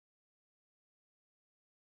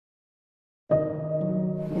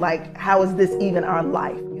Like, how is this even our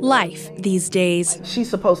life? Life these days. She's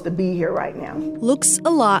supposed to be here right now. Looks a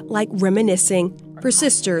lot like reminiscing for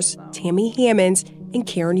sisters Tammy Hammonds and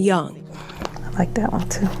Karen Young. I like that one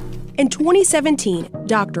too. In 2017,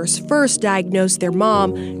 doctors first diagnosed their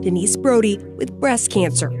mom, Denise Brody, with breast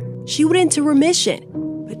cancer. She went into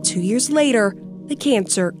remission, but 2 years later, the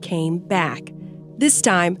cancer came back, this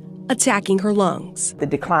time attacking her lungs. The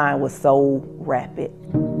decline was so rapid.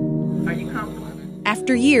 Are you comfortable?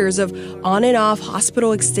 After years of on and off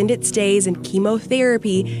hospital extended stays and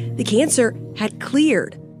chemotherapy, the cancer had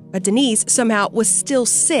cleared. But Denise somehow was still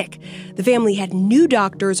sick. The family had new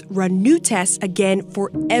doctors run new tests again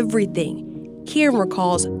for everything. Karen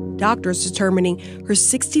recalls doctors determining her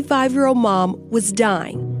 65-year-old mom was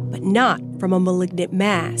dying, but not from a malignant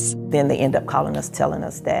mass. Then they end up calling us, telling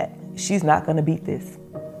us that she's not going to beat this.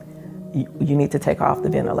 You need to take her off the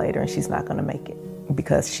ventilator, and she's not going to make it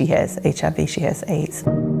because she has HIV, she has AIDS.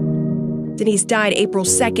 Denise died April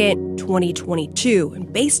 2nd, 2022,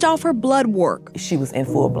 and based off her blood work, she was in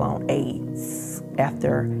full-blown AIDS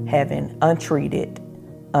after having untreated,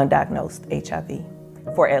 undiagnosed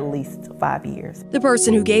HIV for at least 5 years. The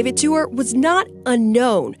person who gave it to her was not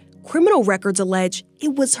unknown. Criminal records allege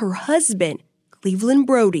it was her husband, Cleveland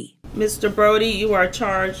Brody. Mr. Brody, you are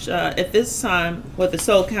charged at this time with the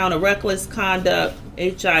sole count of reckless conduct,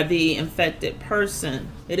 HIV-infected person.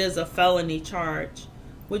 It is a felony charge.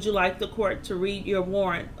 Would you like the court to read your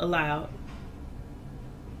warrant aloud?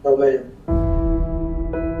 No, ma'am.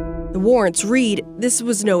 The warrants read, this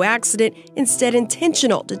was no accident, instead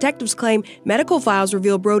intentional. Detectives claim medical files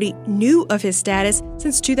reveal Brody knew of his status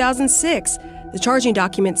since 2006. The charging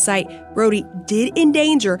documents cite Brody did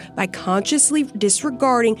endanger by consciously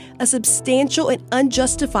disregarding a substantial and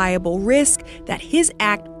unjustifiable risk that his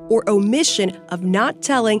act or omission of not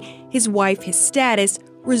telling his wife his status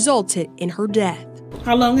resulted in her death.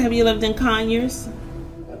 How long have you lived in Conyers?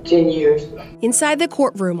 10 years. Inside the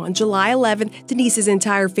courtroom on July 11th, Denise's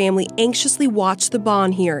entire family anxiously watched the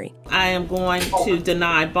bond hearing. I am going to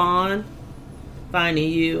deny bond, finding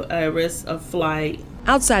you a risk of flight.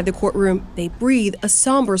 Outside the courtroom, they breathe a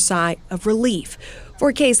somber sigh of relief for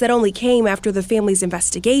a case that only came after the family's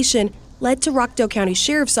investigation led to Rockdale County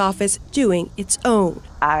Sheriff's Office doing its own.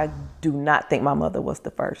 I do not think my mother was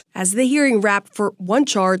the first. As the hearing wrapped for one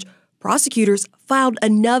charge, prosecutors filed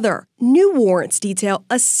another. New warrants detail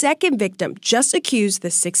a second victim just accused the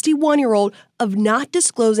 61-year-old of not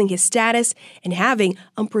disclosing his status and having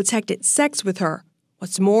unprotected sex with her.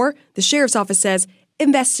 What's more, the sheriff's office says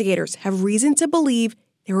investigators have reason to believe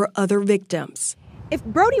there are other victims. If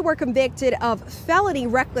Brody were convicted of felony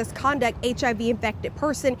reckless conduct HIV-infected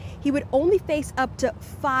person, he would only face up to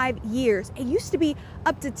 5 years. It used to be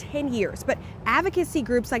up to 10 years, but advocacy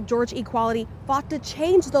groups like Georgia Equality fought to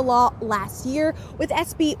change the law last year with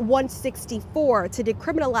SB 164 to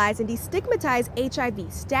decriminalize and destigmatize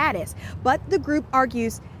HIV status. But the group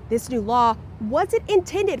argues this new law wasn't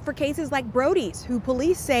intended for cases like Brody's, who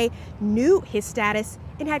police say knew his status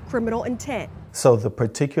and had criminal intent. So the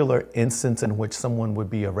particular instance in which someone would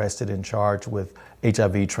be arrested and charged with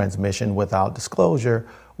HIV transmission without disclosure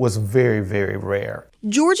was very, very rare.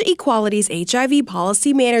 Georgia Equality's HIV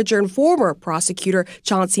policy manager and former prosecutor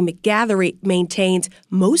Chauncey McGathery maintains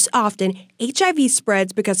most often HIV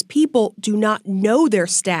spreads because people do not know their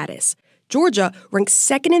status. Georgia ranks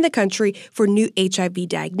second in the country for new HIV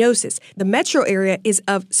diagnosis. The metro area is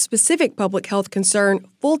of specific public health concern.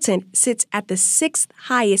 Fulton sits at the 6th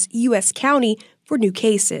highest U.S. county for new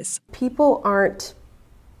cases. People aren't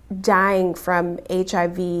dying from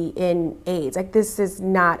HIV and AIDS. Like, this is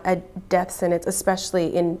not a death sentence,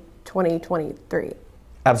 especially in 2023.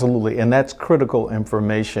 Absolutely, and that's critical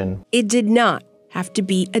information. It did not have to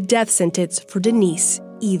be a death sentence for Denise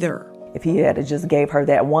either. If he had just gave her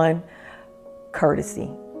that one courtesy,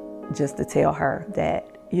 just to tell her that,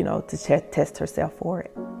 to test herself for it,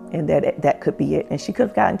 and that could be it, and she could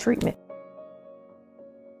have gotten treatment.